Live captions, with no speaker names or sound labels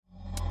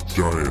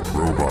Giant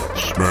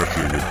robots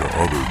smashing into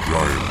other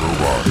giant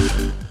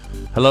robots.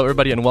 Hello,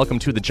 everybody, and welcome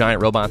to the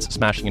Giant Robots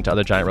Smashing into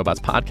Other Giant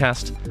Robots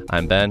podcast.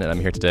 I'm Ben, and I'm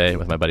here today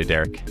with my buddy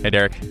Derek. Hey,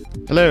 Derek.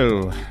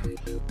 Hello.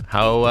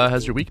 How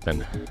has your week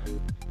been?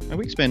 My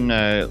week's been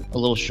a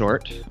little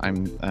short.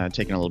 I'm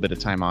taking a little bit of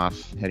time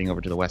off, heading over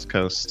to the West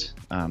Coast.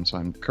 So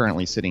I'm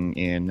currently sitting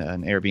in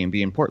an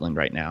Airbnb in Portland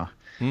right now.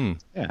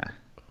 Yeah.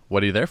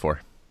 What are you there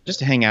for? Just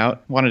to hang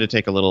out. Wanted to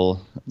take a little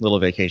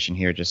vacation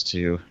here just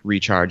to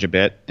recharge a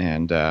bit.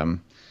 And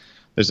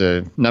there's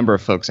a number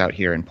of folks out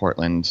here in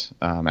Portland,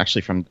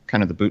 actually from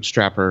kind of the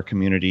Bootstrapper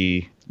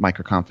community,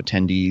 MicroConf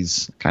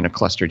attendees, kind of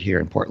clustered here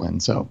in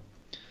Portland. So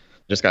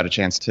just got a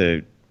chance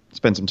to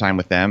spend some time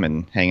with them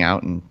and hang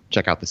out and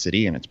check out the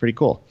city, and it's pretty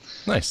cool.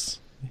 Nice.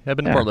 I've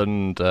been to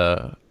Portland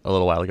a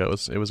little while ago.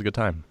 It was a good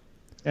time.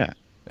 Yeah.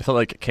 It felt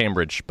like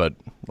Cambridge, but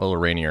a little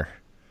rainier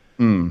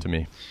to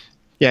me.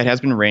 Yeah, it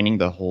has been raining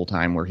the whole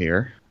time we're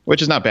here,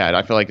 which is not bad.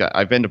 I feel like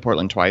I've been to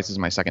Portland twice. This is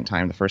my second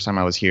time. The first time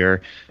I was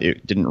here,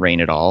 it didn't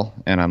rain at all.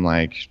 And I'm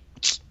like,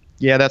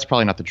 yeah, that's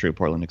probably not the true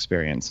Portland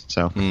experience.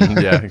 So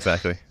yeah,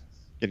 exactly.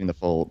 Getting the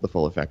full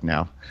effect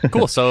now.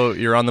 Cool. So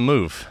you're on the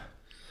move.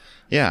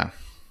 Yeah.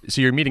 So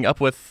you're meeting up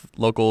with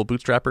local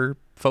Bootstrapper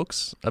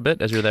folks a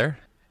bit as you're there?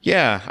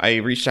 Yeah, I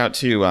reached out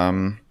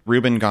to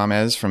Ruben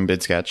Gomez from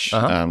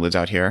BidSketch, lives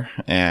out here,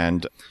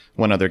 and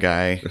one other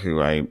guy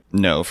who I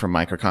know from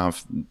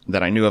MicroConf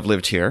that I knew of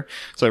lived here.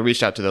 So I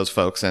reached out to those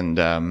folks, and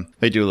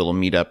they do a little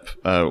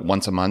meetup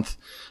once a month.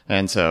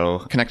 And so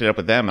connected up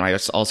with them, and I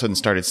just all of a sudden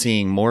started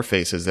seeing more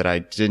faces that I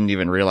didn't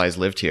even realize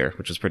lived here,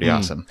 which was pretty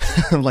awesome.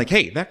 I'm like,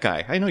 hey, that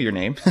guy, I know your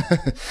name.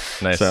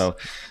 Nice. So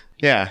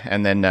yeah,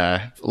 and then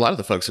a lot of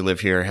the folks who live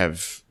here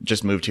have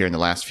just moved here in the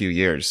last few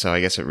years. So I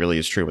guess it really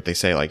is true what they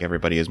say, like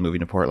everybody is moving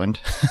to Portland.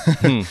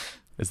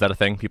 Is that a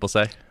thing people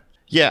say?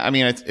 Yeah, I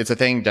mean, it's a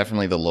thing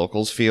definitely the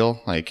locals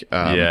feel. Like,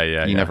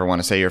 you never want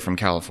to say you're from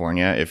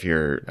California if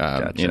you're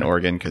in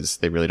Oregon, because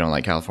they really don't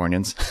like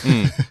Californians.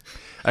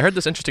 I heard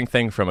this interesting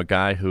thing from a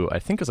guy who I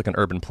think is like an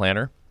urban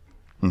planner.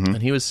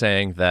 And he was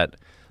saying that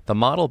the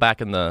model back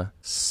in the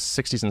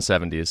 60s and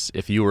 70s,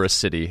 if you were a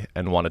city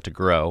and wanted to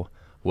grow,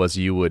 was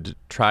you would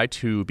try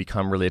to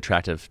become really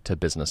attractive to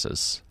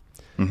businesses.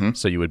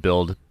 So you would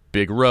build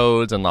big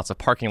roads and lots of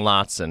parking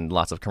lots and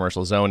lots of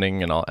commercial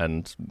zoning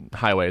and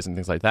highways and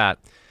things like that.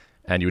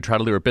 And you would try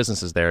to lure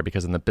businesses there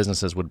because then the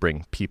businesses would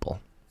bring people.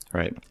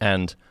 Right.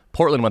 And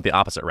Portland went the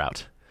opposite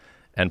route.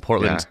 And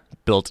Portland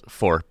built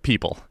for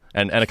people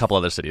and a couple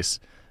other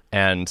cities.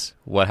 And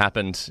what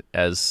happened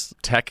as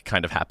tech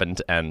kind of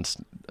happened and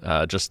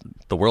just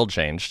the world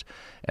changed.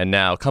 And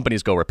now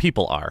companies go where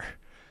people are.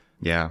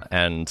 Yeah.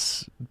 And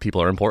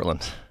people are in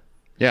Portland.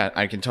 Yeah,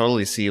 I can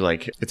totally see,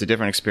 like, it's a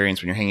different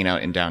experience when you're hanging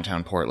out in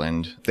downtown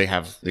Portland. They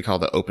call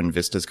the open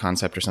vistas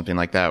concept or something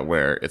like that,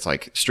 where it's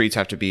like streets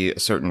have to be a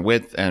certain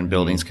width and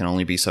buildings can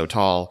only be so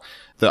tall.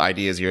 The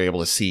idea is you're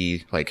able to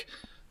see like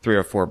 3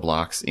 or 4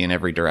 blocks in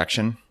every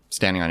direction,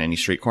 standing on any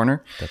street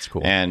corner. That's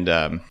cool. And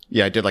I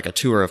did like a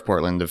tour of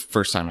Portland the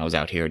first time I was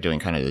out here doing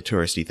kind of the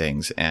touristy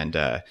things. And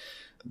that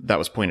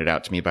was pointed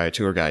out to me by a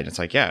tour guide. It's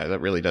like, yeah, that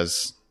really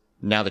does.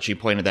 Now that you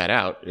pointed that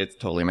out, it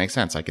totally makes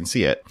sense. I can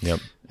see it. Yep.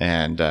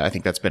 And I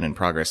think that's been in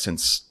progress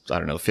since, I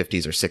don't know,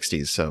 50s or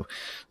 60s. So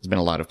there's been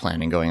a lot of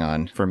planning going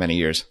on for many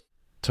years.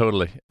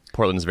 Totally.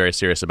 Portland is very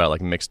serious about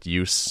like mixed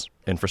use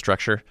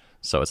infrastructure.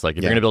 So it's like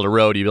if you're going to build a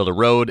road, you build a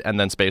road and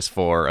then space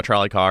for a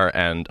trolley car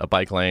and a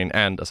bike lane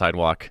and a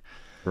sidewalk.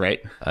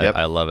 Right.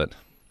 I love it.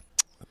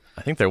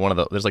 I think they're one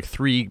of there's like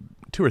 2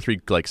 or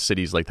 3 like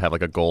cities like have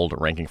like a gold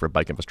ranking for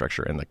bike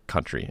infrastructure in the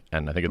country.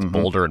 And I think it's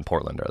Boulder and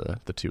Portland are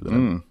the 2 that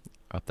are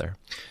out there.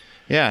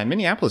 Yeah, and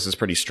Minneapolis is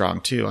pretty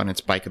strong too on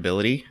its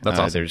bikeability. That's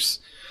awesome.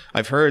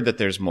 I've heard that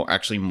there's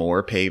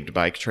more paved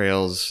bike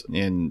trails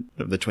in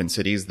the Twin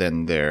Cities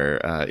than there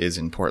is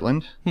in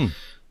Portland.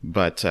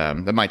 But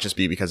that might just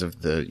be because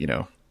of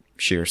the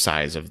sheer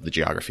size of the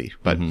geography.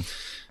 But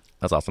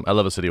that's awesome. I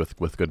love a city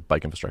with good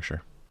bike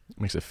infrastructure.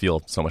 It makes it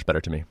feel so much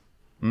better to me.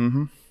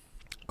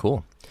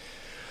 Cool.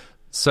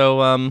 So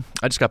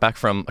I just got back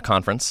from a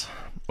conference.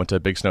 Went to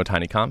Big Snow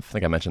Tiny Conf. I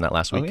think I mentioned that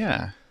last week. Oh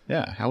yeah.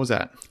 Yeah, how was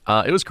that?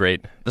 It was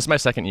great. This is my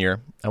second year.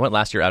 I went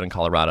last year out in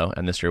Colorado,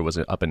 and this year was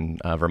up in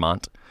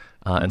Vermont.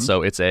 And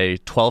so it's a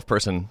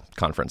 12-person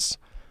conference.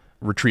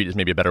 Retreat is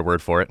maybe a better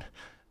word for it.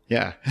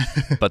 Yeah.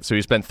 But so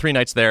we spent 3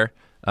 nights there.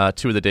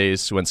 2 of the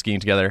days we went skiing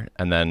together,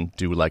 and then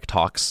do like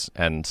talks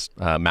and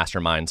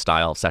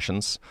mastermind-style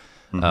sessions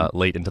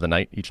late into the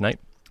night each night.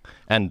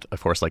 And,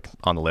 of course, like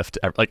on the lift.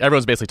 Like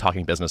everyone's basically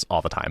talking business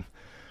all the time.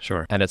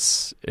 Sure. And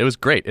it was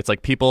great. It's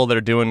like people that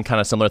are doing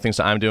kind of similar things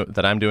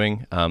that I'm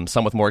doing,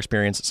 some with more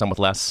experience, some with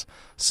less,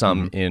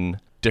 some in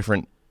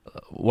different.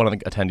 One of the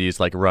attendees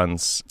like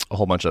runs a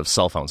whole bunch of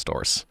cell phone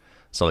stores,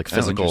 so like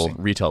physical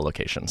retail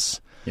locations.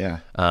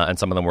 Yeah. And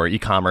some of them were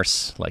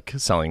e-commerce, like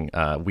selling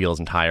wheels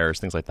and tires,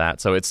 things like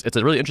that. So it's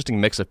a really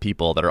interesting mix of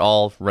people that are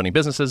all running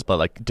businesses, but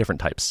like different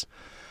types.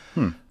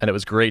 And it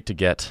was great to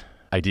get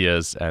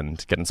ideas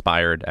and get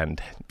inspired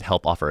and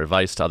help offer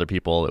advice to other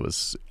people.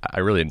 I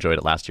really enjoyed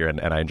it last year,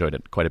 and I enjoyed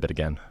it quite a bit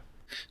again.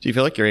 Do you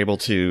feel like you're able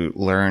to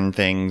learn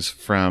things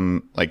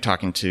from like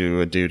talking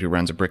to a dude who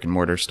runs a brick and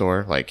mortar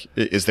store? Like,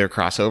 is there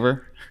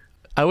crossover?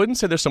 I wouldn't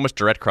say there's so much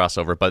direct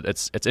crossover, but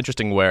it's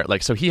interesting where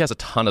like so he has a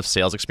ton of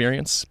sales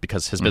experience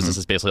because his business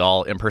is basically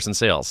all in-person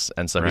sales,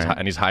 and so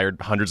he's hired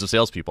hundreds of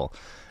salespeople,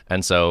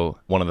 and so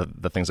one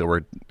of the things that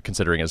we're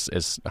considering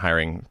is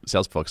hiring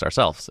sales folks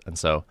ourselves, and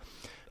so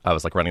I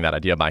was like running that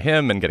idea by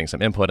him and getting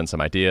some input and some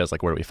ideas,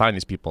 like where do we find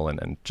these people,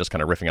 and just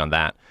kind of riffing on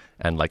that,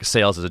 and like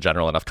sales is a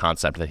general enough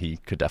concept that he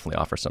could definitely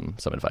offer some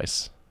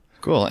advice.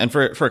 Cool. And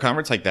for a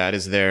conference like that,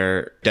 is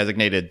there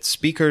designated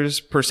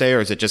speakers per se, or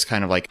is it just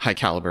kind of like high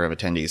caliber of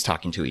attendees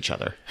talking to each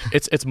other?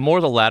 It's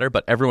more the latter,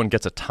 but everyone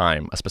gets a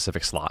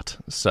specific slot.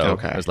 So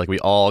it's like we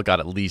all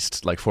got at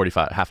least like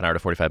half an hour to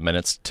 45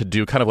 minutes to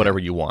do kind of whatever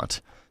you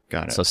want.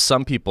 Got it. So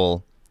some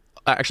people,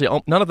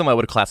 actually none of them I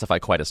would classify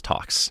quite as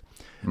talks.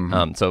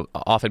 So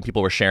often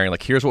people were sharing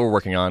like, here's what we're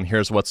working on,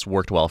 here's what's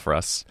worked well for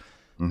us.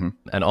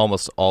 And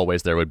almost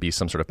always there would be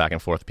some sort of back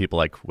and forth. People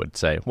like would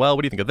say, well,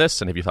 what do you think of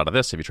this? And have you thought of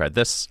this? Have you tried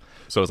this?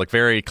 So it was like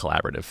very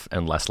collaborative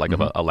and less like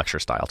of a lecture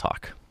style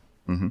talk.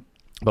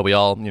 But we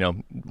all, we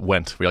all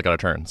got our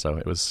turn. So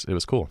it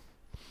was cool.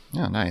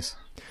 Yeah, nice.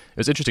 It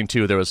was interesting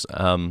too. There was,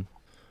 I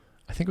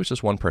think it was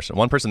just one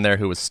person there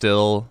who was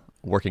still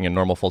working a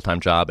normal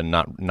full-time job and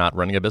not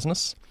running a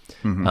business,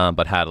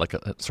 but had like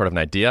a sort of an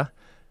idea.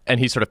 And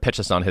he sort of pitched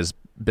us on his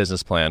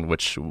business plan,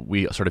 which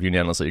we sort of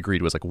unanimously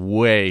agreed was like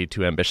way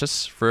too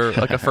ambitious for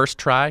like a first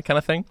try kind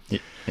of thing.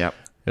 Yep.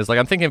 It was like,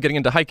 I'm thinking of getting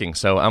into hiking,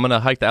 so I'm going to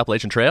hike the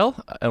Appalachian Trail.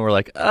 And we're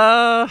like,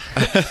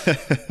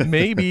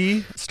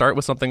 maybe start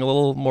with something a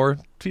little more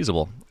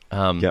feasible.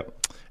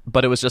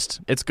 But it was just,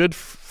 it's good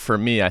for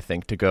me, I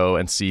think, to go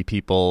and see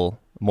people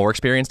more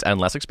experienced and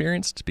less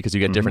experienced because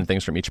you get different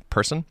things from each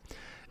person.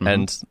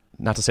 And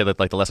not to say that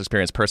like the less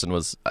experienced person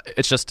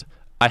it's just,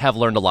 I have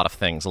learned a lot of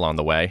things along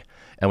the way.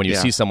 And when you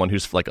see someone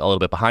who's like a little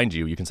bit behind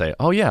you, you can say,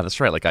 oh yeah, that's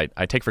right. Like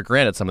I take for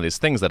granted some of these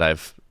things that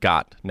I've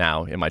got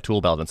now in my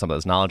tool belt and some of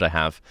this knowledge I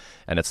have.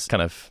 And it's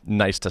kind of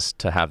nice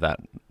to have that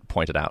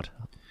pointed out.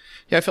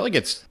 Yeah, I feel like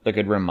it's a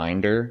good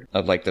reminder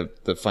of like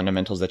the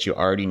fundamentals that you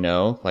already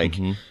know. Like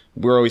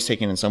we're always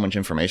taking in so much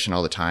information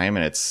all the time,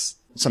 and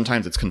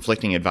sometimes it's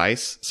conflicting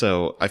advice.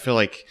 So I feel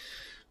like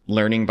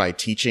learning by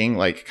teaching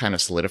like kind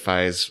of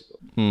solidifies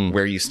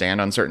where you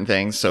stand on certain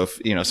things. So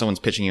if, someone's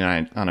pitching you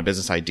on a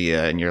business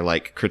idea and you're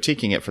like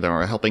critiquing it for them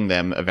or helping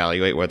them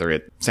evaluate whether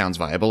it sounds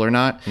viable or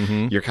not,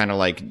 you're kind of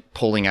like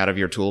pulling out of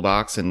your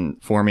toolbox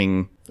and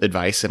forming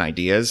advice and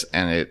ideas.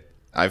 And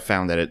I've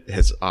found that it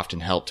has often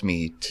helped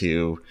me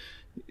to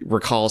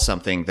recall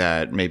something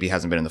that maybe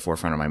hasn't been in the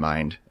forefront of my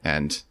mind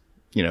and,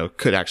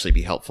 could actually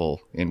be helpful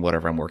in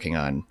whatever I'm working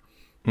on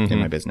in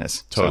my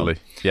business. Totally.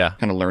 So, yeah.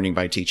 Kind of learning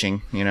by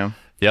teaching,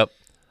 Yep.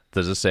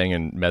 There's this saying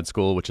in med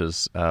school, which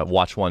is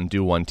watch one,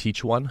 do one,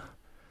 teach one.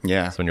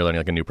 Yeah. So when you're learning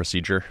like a new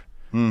procedure.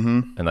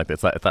 And like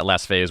it's that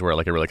last phase where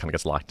like it really kind of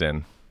gets locked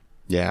in.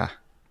 Yeah.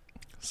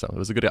 So it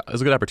was a good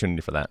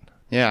opportunity for that.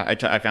 Yeah.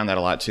 I found that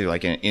a lot too,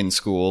 like in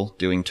school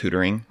doing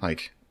tutoring,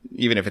 like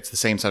even if it's the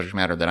same subject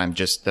matter that I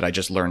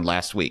just learned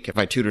last week, if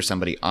I tutor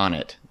somebody on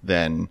it,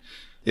 then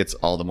it's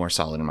all the more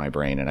solid in my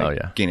brain and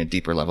I gain a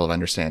deeper level of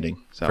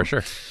understanding. So. For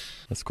sure.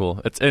 That's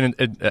cool.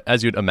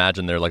 As you'd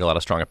imagine, there are like a lot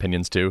of strong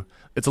opinions too.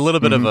 It's a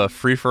little bit of a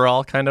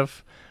free-for-all kind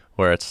of,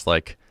 where it's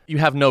like you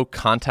have no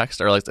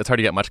context, or like it's hard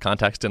to get much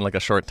context in like a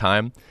short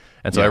time,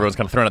 and so everyone's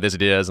kind of throwing out these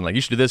ideas and like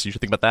you should do this, you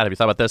should think about that. Have you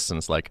thought about this? And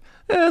it's like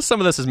some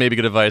of this is maybe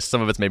good advice,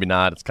 some of it's maybe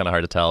not. It's kind of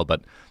hard to tell,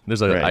 but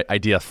there's an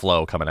idea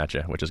flow coming at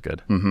you, which is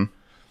good.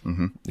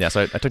 Yeah.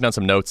 So I took down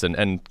some notes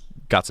and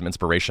got some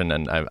inspiration,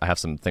 and I have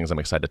some things I'm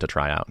excited to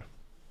try out.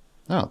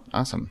 Oh,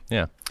 awesome.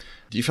 Yeah.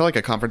 Do you feel like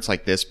a conference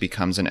like this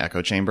becomes an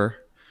echo chamber?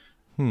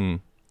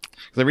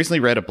 Because I recently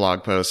read a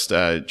blog post,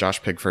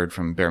 Josh Pigford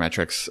from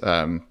Barometrics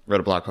wrote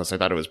a blog post. I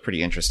thought it was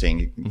pretty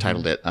interesting. He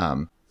titled it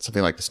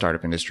something like the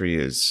startup industry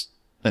is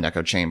an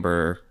echo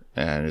chamber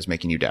and is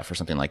making you deaf or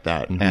something like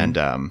that. And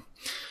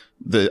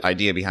the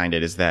idea behind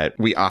it is that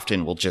we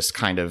often will just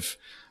kind of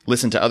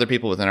listen to other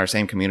people within our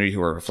same community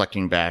who are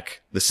reflecting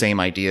back the same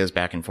ideas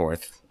back and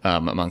forth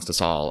amongst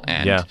us all.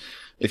 And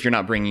if you're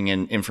not bringing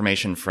in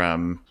information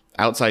from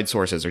outside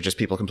sources or just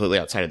people completely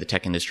outside of the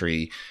tech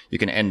industry, you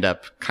can end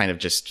up kind of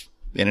just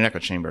in an echo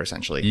chamber,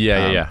 essentially.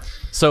 Yeah.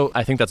 So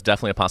I think that's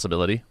definitely a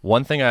possibility.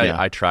 One thing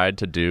I tried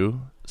to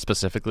do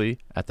specifically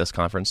at this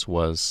conference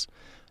was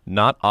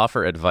not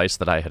offer advice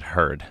that I had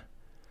heard,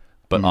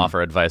 but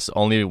offer advice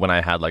only when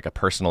I had like a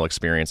personal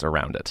experience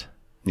around it.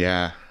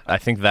 Yeah. I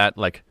think that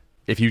like,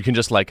 if you can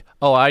just like,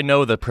 oh, I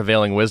know the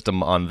prevailing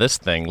wisdom on this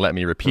thing, let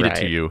me repeat it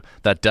to you,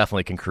 that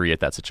definitely can create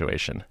that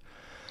situation.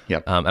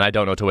 Yep. And I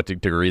don't know to what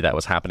degree that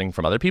was happening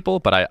from other people,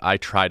 but I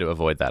try to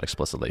avoid that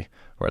explicitly,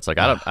 where it's like,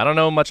 I don't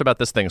know much about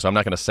this thing, so I'm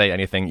not going to say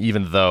anything,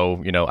 even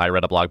though, I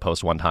read a blog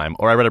post one time,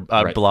 or I read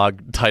a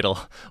blog title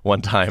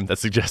one time that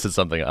suggested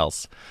something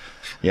else.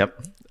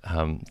 Yep.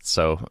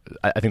 So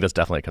I think that's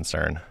definitely a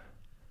concern.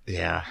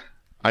 Yeah.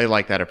 I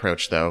like that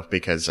approach, though,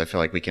 because I feel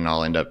like we can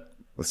all end up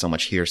with so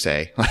much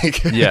hearsay.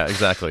 Yeah,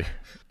 exactly.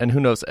 and who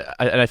knows?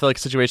 And I feel like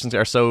situations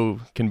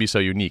can be so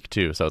unique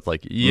too. So it's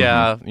like,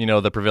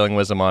 the prevailing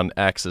wisdom on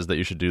X is that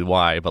you should do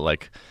Y, but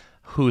like,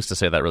 who's to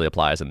say that really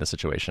applies in this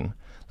situation?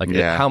 Like,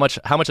 how much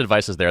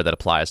advice is there that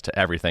applies to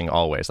everything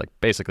always? Like,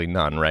 basically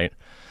none, right?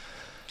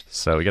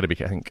 So you got to be.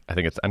 I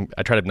think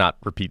I try to not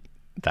repeat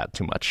that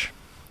too much.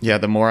 Yeah,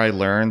 the more I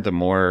learn, the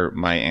more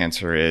my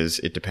answer is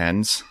it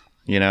depends.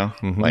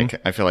 Like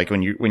I feel like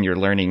when you're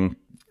learning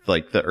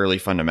like the early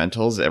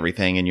fundamentals,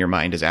 everything in your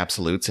mind is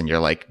absolutes, and you're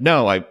like,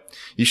 no,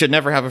 you should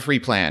never have a free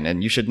plan,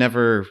 and you should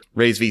never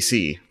raise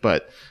VC.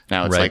 But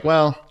now it's like,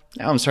 well,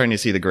 now I'm starting to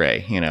see the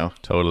gray.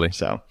 Totally.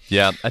 So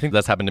yeah, I think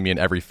that's happened to me in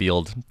every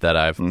field that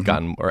I've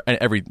gotten, or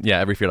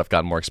every field I've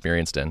gotten more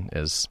experienced in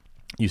is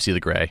you see the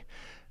gray,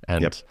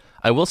 and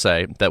I will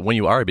say that when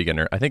you are a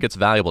beginner, I think it's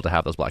valuable to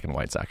have those black and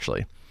whites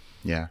actually.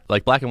 Yeah.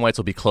 Like black and whites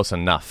will be close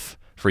enough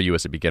for you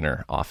as a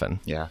beginner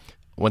often. Yeah.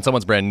 When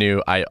someone's brand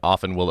new, I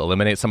often will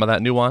eliminate some of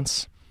that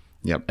nuance.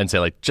 Yep. And say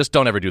like, just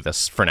don't ever do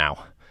this for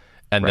now.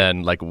 And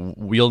then like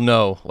we'll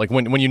know, like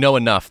when you know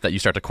enough that you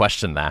start to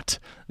question that,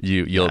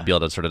 you'll be able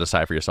to sort of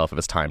decide for yourself if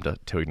it's time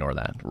to ignore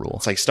that rule.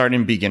 It's like start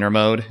in beginner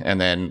mode, and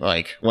then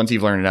like once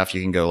you've learned enough,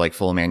 you can go like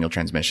full manual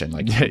transmission.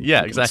 Like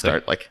yeah, exactly.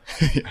 Start like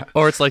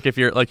Or it's like if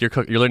you're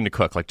learning to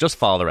cook, like just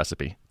follow the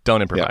recipe.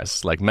 Don't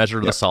improvise. Like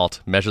measure the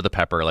salt, measure the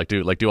pepper, like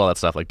do all that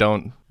stuff. Like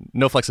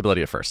no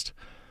flexibility at first.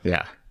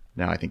 Yeah.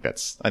 No, I think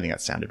that's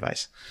sound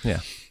advice. Yeah.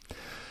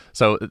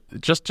 So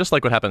just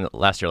like what happened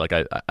last year, like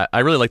I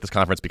really like this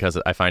conference because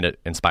I find it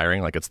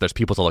inspiring. Like there's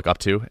people to look up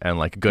to, and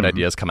like good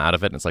ideas come out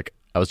of it. And it's like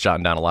I was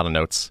jotting down a lot of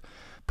notes,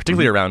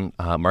 particularly around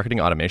marketing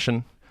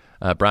automation.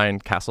 Brian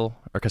Castle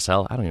or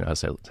Cassell, I don't even know how to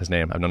say his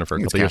name. I've known him for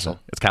a couple years.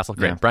 It's Castle.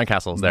 Great. Yeah. Brian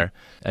Castle is there,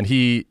 and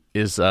he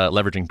is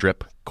leveraging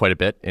Drip quite a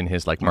bit in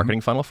his like marketing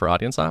funnel for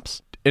audience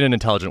ops in an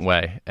intelligent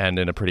way, and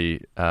in a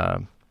pretty.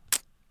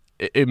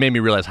 It made me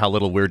realize how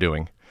little we're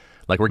doing.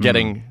 Like we're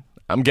getting.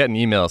 I'm getting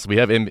emails. We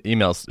have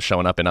emails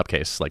showing up in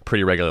Upcase like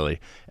pretty regularly,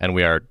 and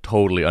we are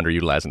totally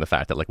underutilizing the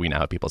fact that like we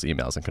now have people's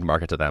emails and can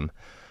market to them.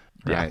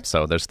 Yeah. Right.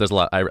 So there's a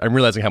lot. I'm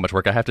realizing how much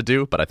work I have to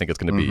do, but I think it's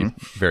going to be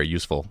very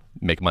useful,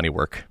 make money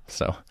work.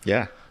 So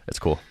yeah, it's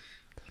cool,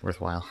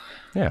 worthwhile.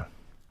 Yeah.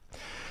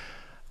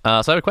 So I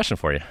have a question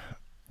for you.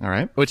 All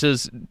right. Which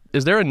is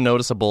there a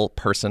noticeable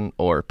person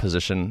or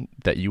position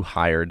that you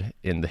hired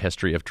in the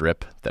history of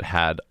Drip that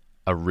had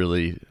a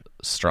really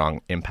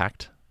strong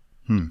impact?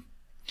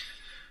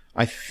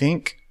 I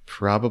think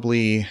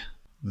probably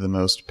the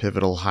most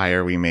pivotal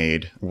hire we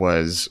made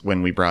was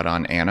when we brought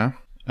on Anna.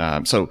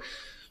 So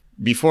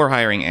before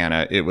hiring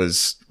Anna,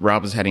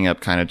 Rob was heading up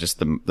kind of just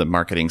the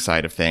marketing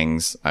side of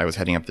things. I was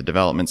heading up the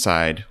development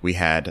side. We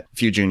had a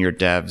few junior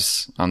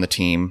devs on the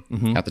team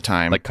at the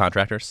time. Like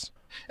contractors?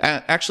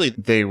 Actually,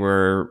 they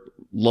were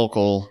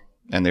local,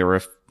 and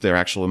they're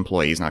actual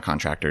employees, not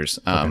contractors,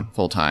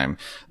 full time,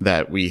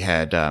 that we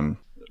had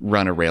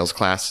run a Rails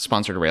class,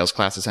 sponsored a Rails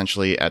class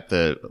essentially at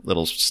the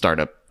little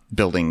startup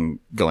building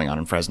going on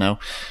in Fresno.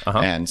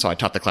 And so I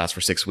taught the class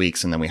for 6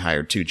 weeks, and then we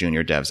hired 2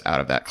 junior devs out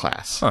of that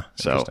class.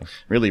 So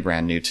really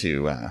brand new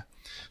to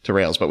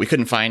Rails, but we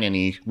couldn't find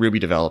any Ruby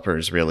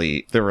developers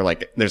really.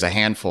 There's a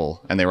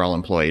handful, and they were all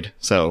employed.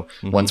 So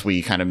once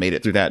we kind of made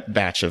it through that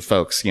batch of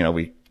folks,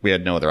 we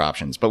had no other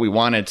options, but we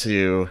wanted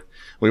to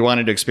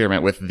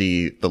experiment with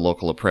the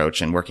local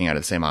approach and working out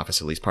of the same office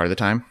at least part of the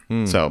time.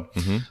 So,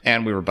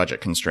 and we were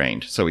budget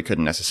constrained, so we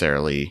couldn't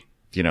necessarily,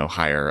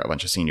 hire a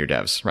bunch of senior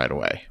devs right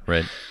away.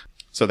 Right.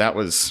 So that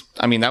was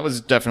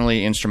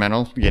definitely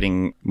instrumental,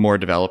 getting more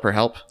developer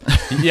help.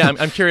 Yeah.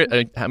 I'm curious,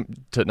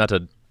 not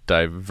to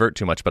divert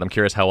too much, but I'm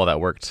curious how well that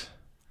worked.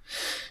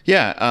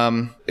 Yeah.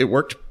 It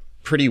worked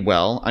pretty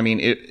well. I mean,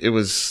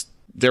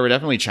 there were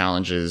definitely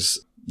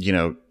challenges,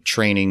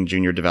 training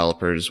junior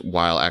developers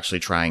while actually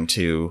trying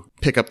to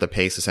pick up the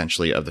pace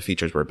essentially of the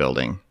features we're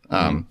building.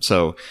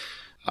 So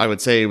I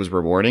would say it was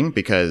rewarding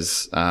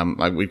because,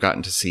 we've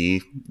gotten to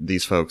see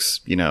these folks,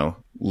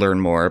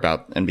 learn more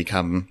about and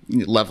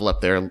level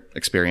up their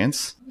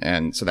experience.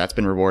 And so that's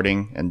been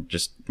rewarding, and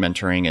just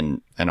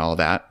mentoring and all of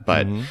that.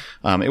 But,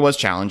 it was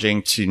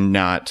challenging to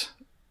not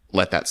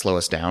let that slow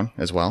us down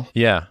as well.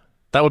 Yeah.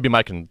 That would be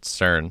my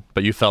concern,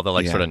 but you felt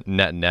that sort of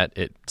net,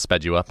 it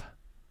sped you up.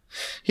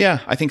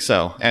 Yeah, I think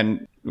so.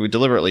 And we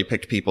deliberately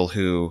picked people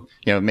who,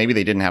 maybe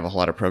they didn't have a whole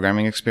lot of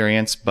programming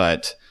experience,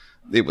 but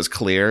it was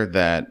clear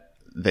that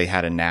they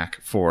had a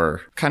knack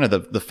for kind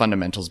of the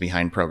fundamentals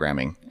behind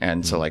programming.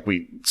 And so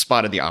we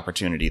spotted the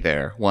opportunity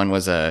there. One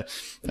was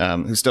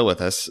who's still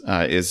with us,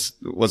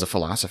 was a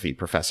philosophy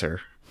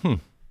professor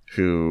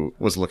who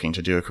was looking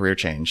to do a career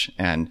change.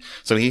 And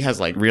so he has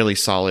really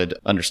solid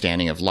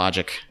understanding of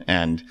logic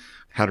and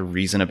how to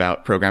reason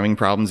about programming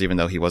problems, even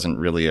though he wasn't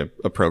really a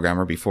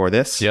programmer before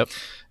this. Yep.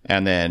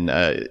 And then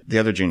the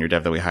other junior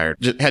dev that we hired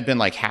had been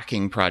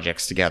hacking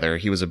projects together.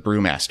 He was a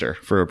brewmaster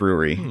for a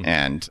brewery,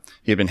 and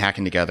he had been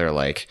hacking together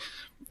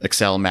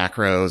Excel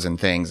macros and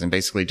things, and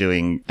basically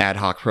doing ad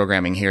hoc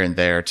programming here and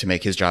there to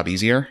make his job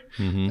easier.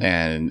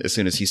 And as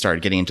soon as he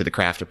started getting into the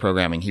craft of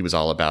programming, he was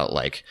all about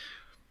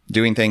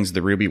doing things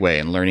the Ruby way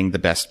and learning the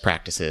best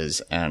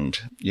practices. And,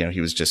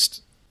 he was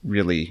just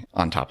really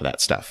on top of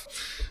that stuff.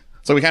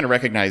 So we kind of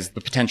recognized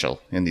the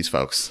potential in these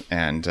folks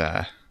and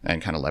kind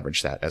of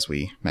leveraged that as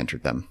we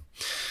mentored them.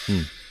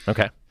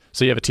 Okay.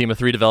 So you have a team of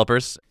 3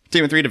 developers.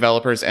 Team of 3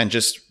 developers and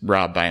just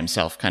Rob by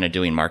himself kind of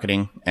doing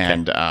marketing.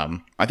 And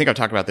I think I've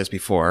talked about this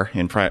before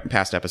in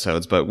past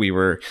episodes, but we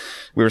were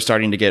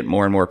starting to get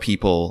more and more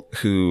people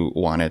who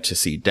wanted to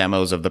see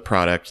demos of the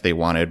product. They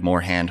wanted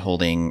more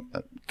hand-holding,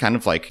 kind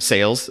of like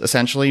sales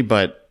essentially,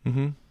 but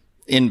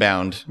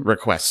inbound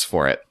requests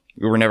for it.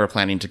 We were never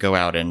planning to go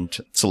out and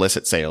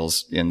solicit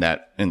sales in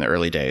the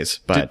early days.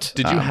 But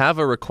did you have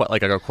a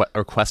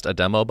request a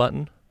demo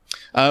button?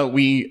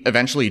 We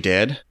eventually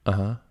did.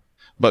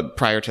 But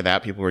prior to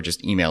that, people were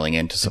just emailing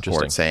in to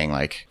support saying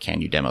like, can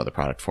you demo the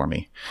product for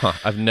me? Huh.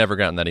 I've never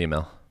gotten that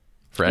email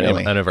for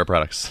any of our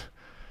products.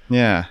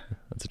 Yeah.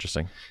 That's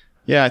interesting.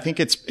 Yeah. I think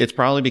it's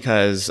probably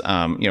because,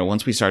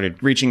 once we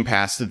started reaching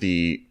past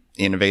the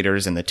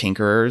innovators and the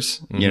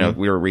tinkerers,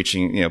 we were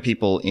reaching,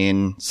 people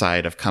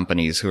inside of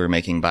companies who were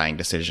making buying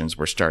decisions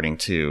were starting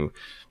to,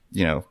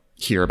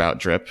 hear about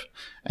Drip.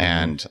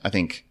 And I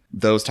think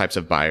those types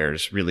of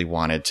buyers really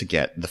wanted to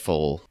get the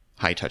full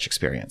high touch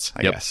experience,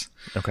 I guess.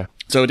 Okay.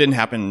 So it didn't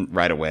happen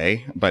right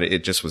away, but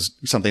it just was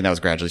something that was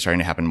gradually starting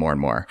to happen more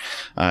and more.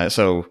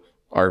 So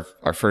our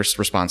first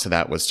response to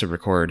that was to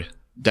record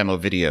demo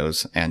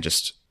videos and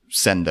just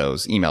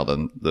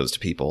email those to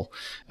people.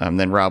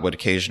 Then Rob would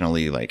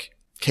occasionally like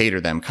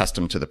cater them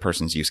custom to the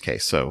person's use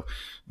case. So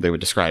they would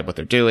describe what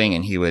they're doing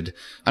and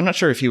I'm not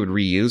sure if he would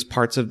reuse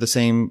parts of the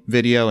same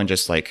video and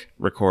just like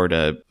record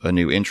a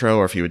new intro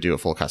or if he would do a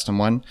full custom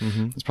one.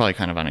 It's probably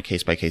kind of on a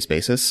case by case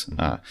basis.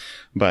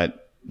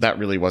 But that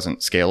really wasn't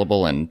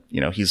scalable and,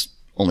 he's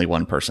only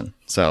one person.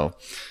 So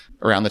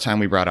around the time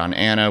we brought on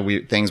Anna,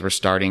 things were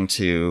starting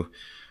to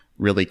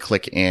really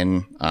click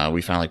in.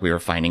 We found like we were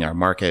finding our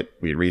market.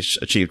 We had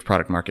achieved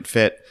product market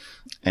fit,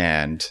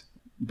 and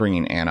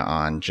bringing Anna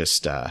on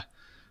just,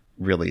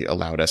 really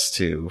allowed us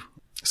to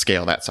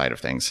scale that side of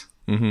things.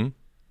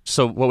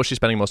 So what was she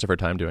spending most of her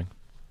time doing?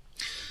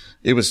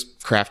 It was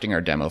crafting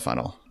our demo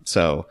funnel.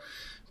 So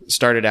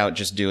started out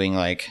just doing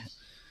like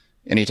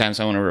anytime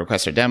someone would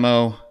request a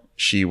demo,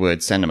 she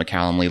would send them a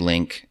Calendly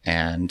link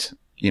and,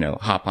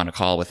 hop on a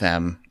call with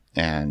them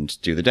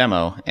and do the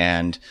demo.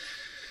 And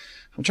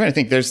I'm trying to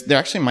think, there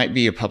actually might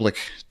be a public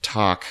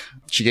talk.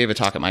 She gave a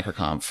talk at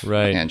MicroConf.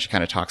 Right. And she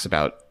kind of talks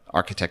about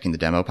architecting the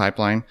demo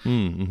pipeline.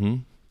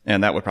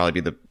 And that would probably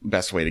be the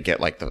best way to get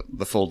like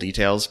the full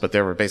details. But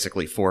there were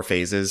basically 4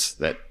 phases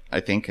that I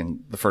think,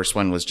 and the first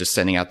one was just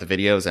sending out the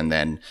videos, and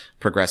then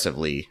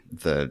progressively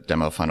the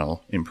demo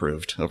funnel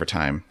improved over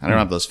time. I don't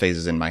have those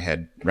phases in my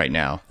head right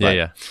now.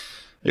 Yeah.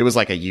 It was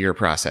like a year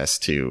process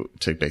to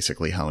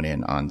basically hone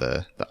in on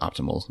the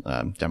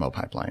optimal demo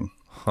pipeline.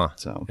 Huh.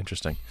 So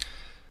interesting.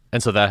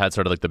 And so that had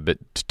sort of like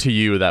to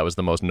you, that was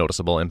the most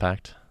noticeable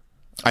impact?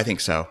 I think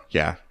so.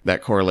 Yeah.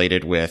 That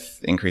correlated with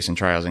increase in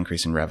trials,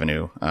 increase in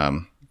revenue,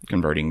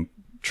 converting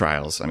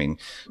trials. I mean,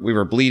 we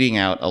were bleeding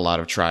out a lot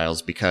of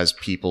trials because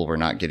people were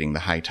not getting the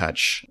high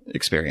touch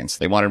experience.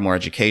 They wanted more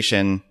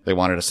education. They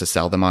wanted us to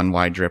sell them on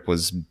why Drip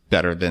was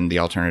better than the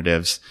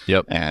alternatives.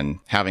 Yep. And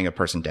having a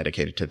person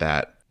dedicated to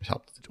that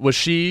helped. Was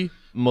she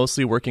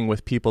mostly working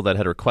with people that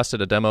had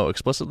requested a demo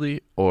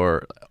explicitly,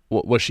 or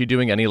was she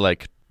doing any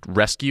like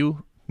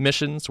rescue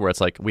missions where it's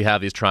like, we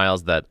have these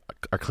trials that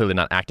are clearly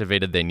not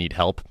activated, they need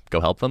help, go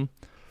help them?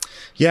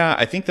 Yeah,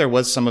 I think there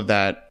was some of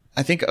that.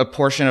 I think a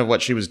portion of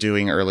what she was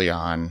doing early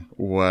on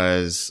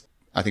was,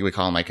 I think we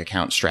call them like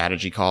account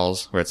strategy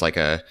calls, where it's like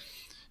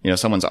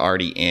someone's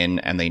already in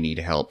and they need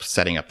help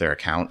setting up their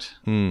account.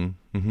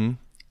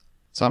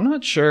 So I'm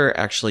not sure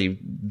actually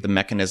the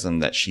mechanism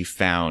that she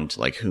found,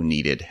 like who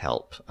needed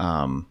help.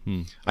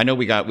 I know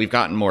we've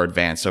gotten more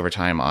advanced over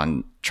time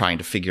on trying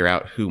to figure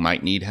out who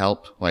might need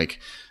help, like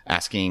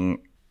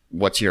asking,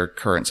 what's your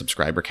current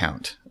subscriber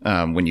count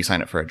when you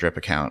sign up for a Drip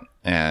account?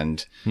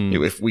 And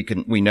if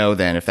we know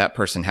then if that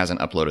person hasn't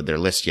uploaded their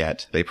list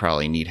yet, they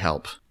probably need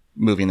help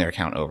moving their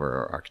account over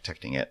or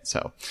architecting it.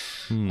 So,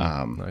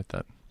 I like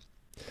that.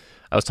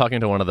 I was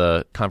talking to one of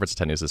the conference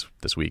attendees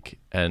this week,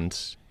 and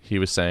he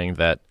was saying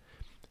that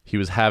he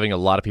was having a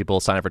lot of people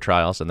sign up for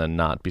trials and then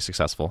not be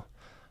successful.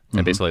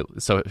 And basically,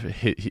 so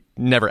he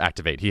never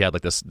activate. He had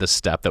like this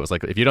step that was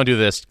like, if you don't do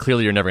this,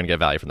 clearly you're never going to get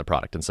value from the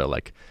product. And so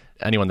like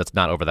anyone that's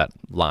not over that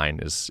line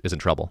is in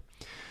trouble.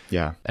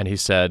 Yeah. And he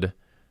said,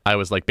 I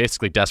was like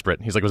basically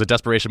desperate. He's like, it was a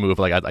desperation move.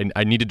 Like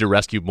I needed to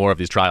rescue more of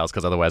these trials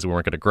because otherwise we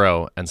weren't going to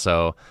grow. And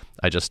so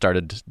I just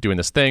started doing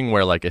this thing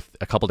where like if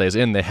a couple days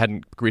in they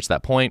hadn't reached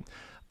that point,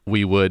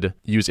 we would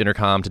use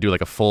Intercom to do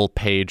like a full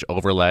page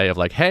overlay of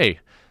like, hey,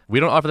 we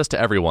don't offer this to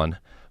everyone,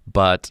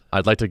 but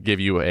I'd like to give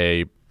you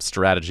a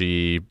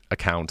strategy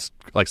account,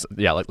 like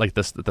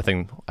this, the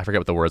thing, I forget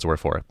what the words were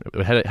for it.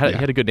 It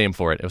had a good name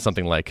for it. It was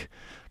something like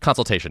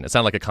consultation. It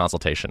sounded like a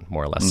consultation,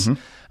 more or less.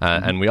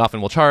 And we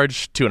often will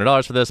charge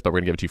 $200 for this, but we're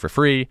going to give it to you for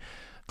free.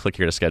 Click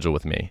here to schedule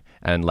with me.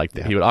 And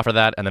he would offer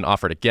that and then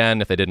offer it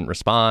again if they didn't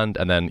respond,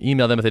 and then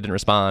email them if they didn't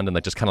respond, and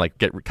like just kind of like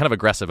get kind of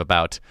aggressive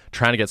about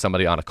trying to get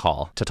somebody on a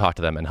call to talk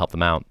to them and help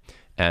them out.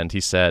 And he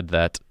said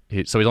that,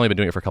 so he's only been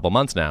doing it for a couple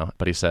months now,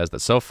 but he says that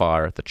so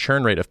far the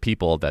churn rate of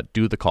people that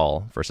do the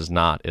call versus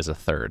not is a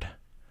third.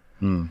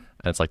 And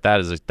it's like,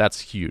 that's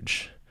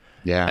huge.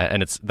 Yeah.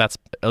 And that's,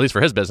 at least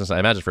for his business, and I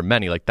imagine for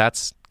many, like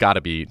that's got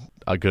to be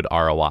a good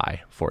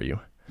ROI for you.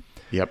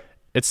 Yep.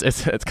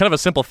 It's kind of a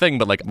simple thing,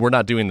 but like we're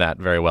not doing that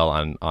very well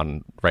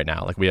on right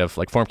now. Like we have,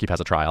 like FormKeep has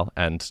a trial,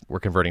 and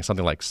we're converting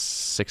something like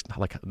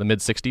the mid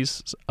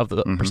 60s of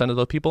the percent of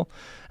those people.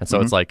 And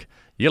so it's like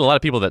you get a lot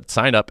of people that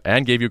signed up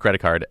and gave you a credit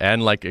card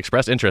and like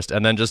expressed interest,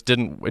 and then just it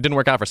didn't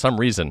work out for some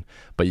reason.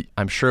 But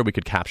I'm sure we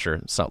could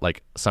capture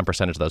some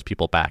percentage of those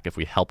people back if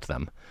we helped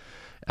them.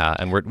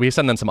 And we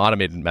send them some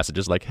automated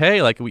messages like,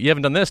 hey, like you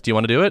haven't done this, do you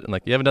want to do it? And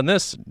like, you haven't done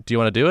this, do you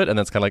want to do it? And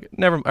then it's kind of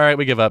like, all right,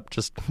 we give up,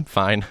 just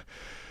fine.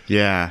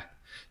 Yeah.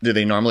 Do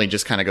they normally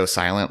just kind of go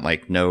silent,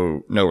 like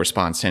no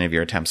response to any of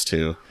your attempts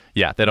to?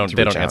 Yeah, they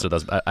don't answer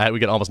those. We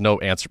get almost no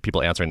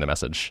people answering the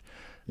message.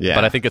 Yeah,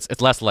 but I think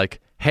it's less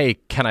like, hey,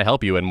 can I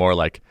help you, and more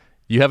like,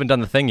 you haven't done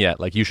the thing yet.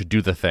 Like you should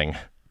do the thing.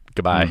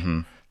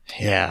 Goodbye.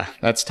 Yeah,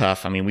 that's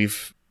tough. I mean,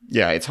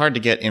 it's hard to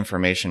get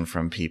information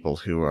from people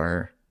who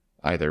are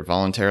either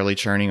voluntarily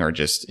churning or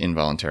just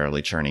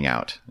involuntarily churning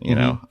out, you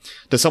know?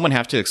 Does someone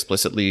have to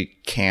explicitly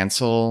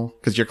cancel?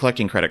 Because you're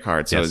collecting credit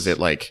cards. So is it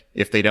like,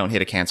 if they don't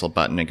hit a cancel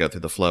button and go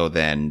through the flow,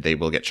 then they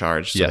will get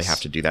charged? So they have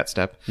to do that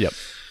step? Yep.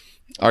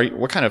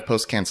 What kind of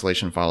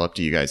post-cancellation follow-up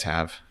do you guys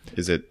have?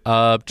 Is it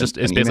it's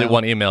basically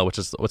one email, which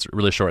is what's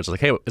really short. It's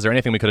like, hey, is there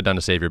anything we could have done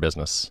to save your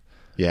business?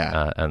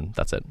 Yeah. And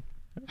that's it.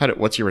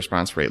 What's your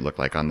response rate look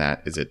like on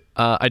that? Is it?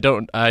 I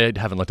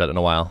haven't looked at it in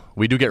a while.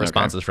 We do get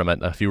responses from it.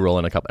 A few roll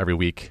in every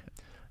week.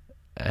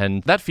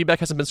 And that feedback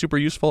hasn't been super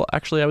useful,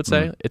 actually, I would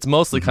say. It's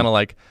mostly kind of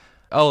like,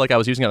 oh, like I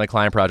was using it on a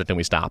client project and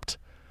we stopped.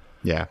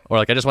 Yeah. Or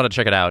like I just wanted to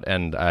check it out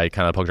and I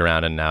kind of poked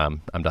around and now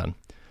I'm done.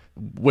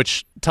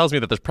 Which tells me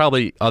that there's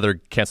probably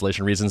other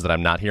cancellation reasons that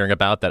I'm not hearing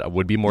about that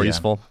would be more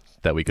useful,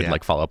 that we could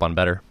like follow up on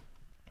better.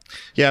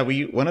 Yeah,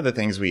 one of the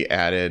things we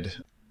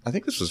added, I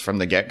think this was from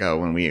the get-go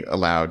when we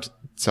allowed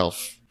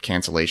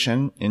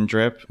self-cancellation in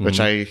Drip, which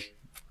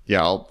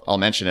I'll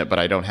mention it, but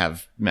I don't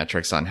have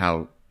metrics on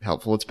how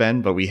helpful it's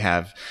been. But we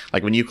have,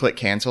 like, when you click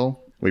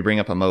cancel, we bring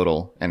up a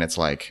modal and it's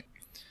like,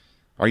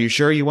 are you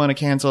sure you want to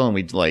cancel? And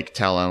we'd like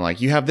tell them like,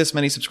 you have this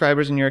many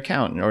subscribers in your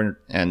account,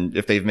 and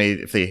if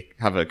they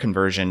have a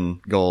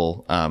conversion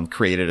goal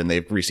created and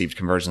they've received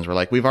conversions, we're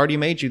like, we've already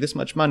made you this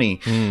much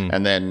money.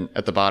 And then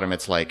at the bottom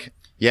it's like,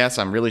 yes,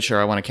 I'm really sure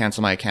I want to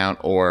cancel my account,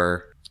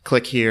 or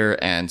click here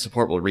and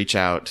support will reach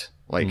out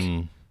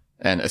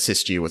and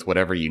assist you with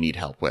whatever you need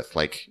help with.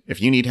 Like,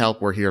 if you need help,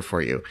 we're here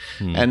for you.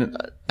 And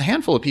a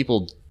handful of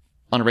people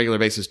on a regular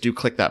basis do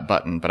click that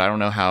button, but I don't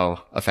know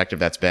how effective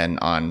that's been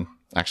on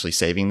actually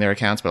saving their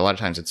accounts. But a lot of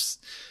times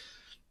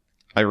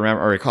I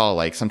recall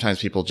like sometimes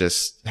people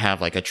just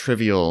have like a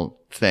trivial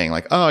thing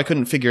like, oh, I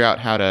couldn't figure out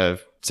how to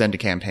send a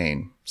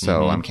campaign,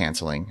 so I'm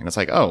canceling. And it's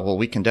like, oh, well,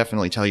 we can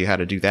definitely tell you how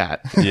to do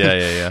that.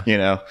 Yeah. You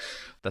know,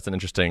 that's an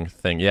interesting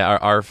thing.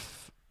 Yeah.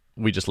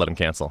 We just let them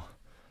cancel.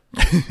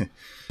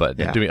 But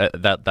doing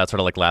that sort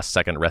of like last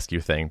second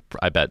rescue thing,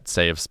 I bet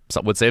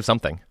would save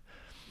something.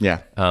 Yeah.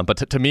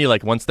 But to me,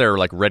 like once they're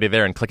like ready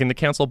there and clicking the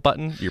cancel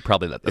button, you're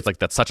probably,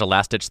 that's such a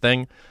last ditch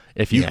thing.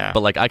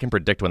 But like I can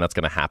predict when that's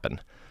going to happen.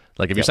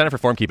 Like if you sign up for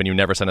FormKeep and you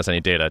never send us any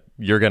data,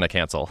 you're going to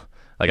cancel.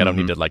 Like I don't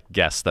need to like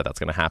guess that that's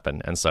going to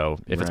happen. And so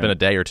if it's been a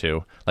day or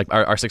two, like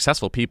our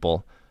successful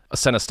people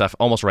send us stuff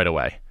almost right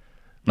away.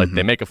 Like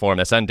they make a form,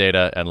 they send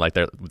data, and like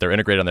they're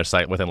integrated on their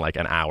site within like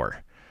an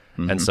hour.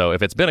 And so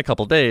if it's been a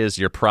couple days,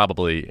 you're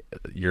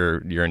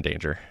in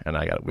danger, and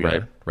we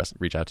gotta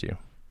reach out to you.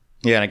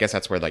 Yeah, and I guess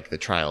that's where like the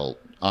trial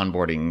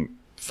onboarding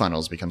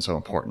funnels become so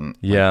important.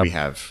 Yeah, like, we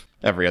have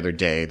every other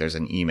day there's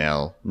an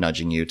email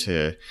nudging you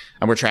and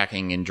we're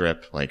tracking in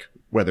Drip like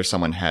whether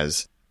someone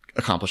has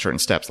accomplished certain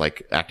steps,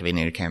 like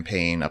activating a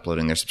campaign,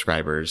 uploading their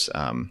subscribers,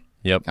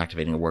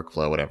 activating a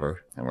workflow,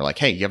 whatever. And we're like,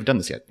 hey, you haven't done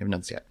this yet.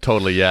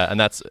 Totally, yeah. And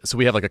so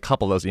we have like a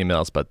couple of those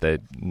emails, but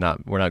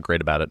we're not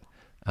great about it.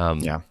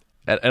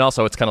 And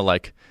also it's kind of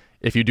like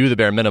if you do the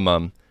bare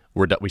minimum,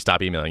 we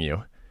stop emailing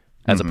you.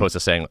 As opposed to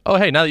saying, oh,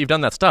 hey, now that you've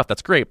done that stuff,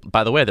 that's great.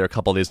 By the way, there are a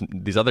couple of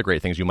these other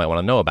great things you might want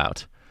to know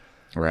about.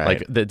 Right.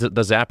 Like the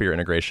Zapier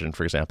integration,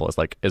 for example,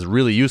 is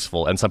really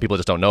useful, and some people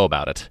just don't know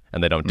about it,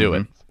 and they don't do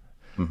it.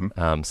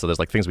 So there's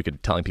like things we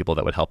could telling people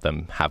that would help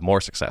them have more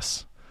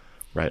success.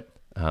 Right.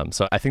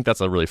 So I think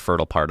that's a really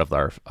fertile part of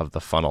the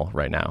funnel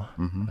right now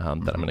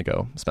that I'm going to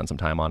go spend some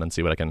time on and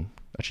see what I can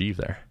achieve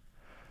there.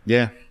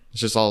 Yeah. It's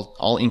just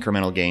all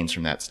incremental gains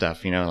from that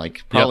stuff, you know,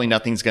 like probably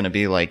nothing's going to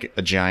be like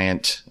a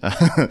giant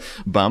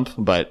bump,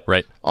 but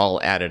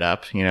all added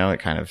up, you know,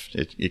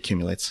 it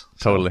accumulates.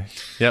 Totally.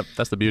 Yep.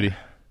 That's the beauty.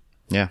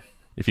 Yeah.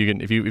 If you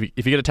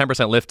get a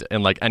 10% lift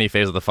in like any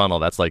phase of the funnel,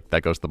 that's like,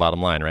 that goes to the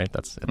bottom line, right?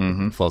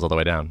 It flows all the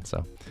way down.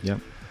 So,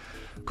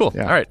 cool.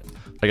 Yeah. All right.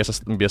 I guess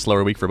it's going to be a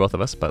slower week for both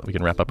of us, but we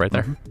can wrap up right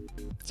there.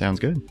 Sounds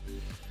good.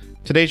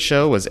 Today's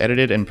show was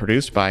edited and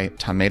produced by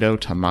Tomato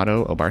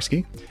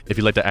Obarski. If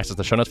you'd like to access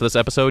the show notes for this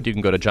episode, you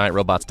can go to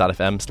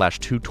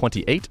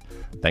giantrobots.fm/228.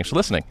 Thanks for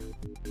listening.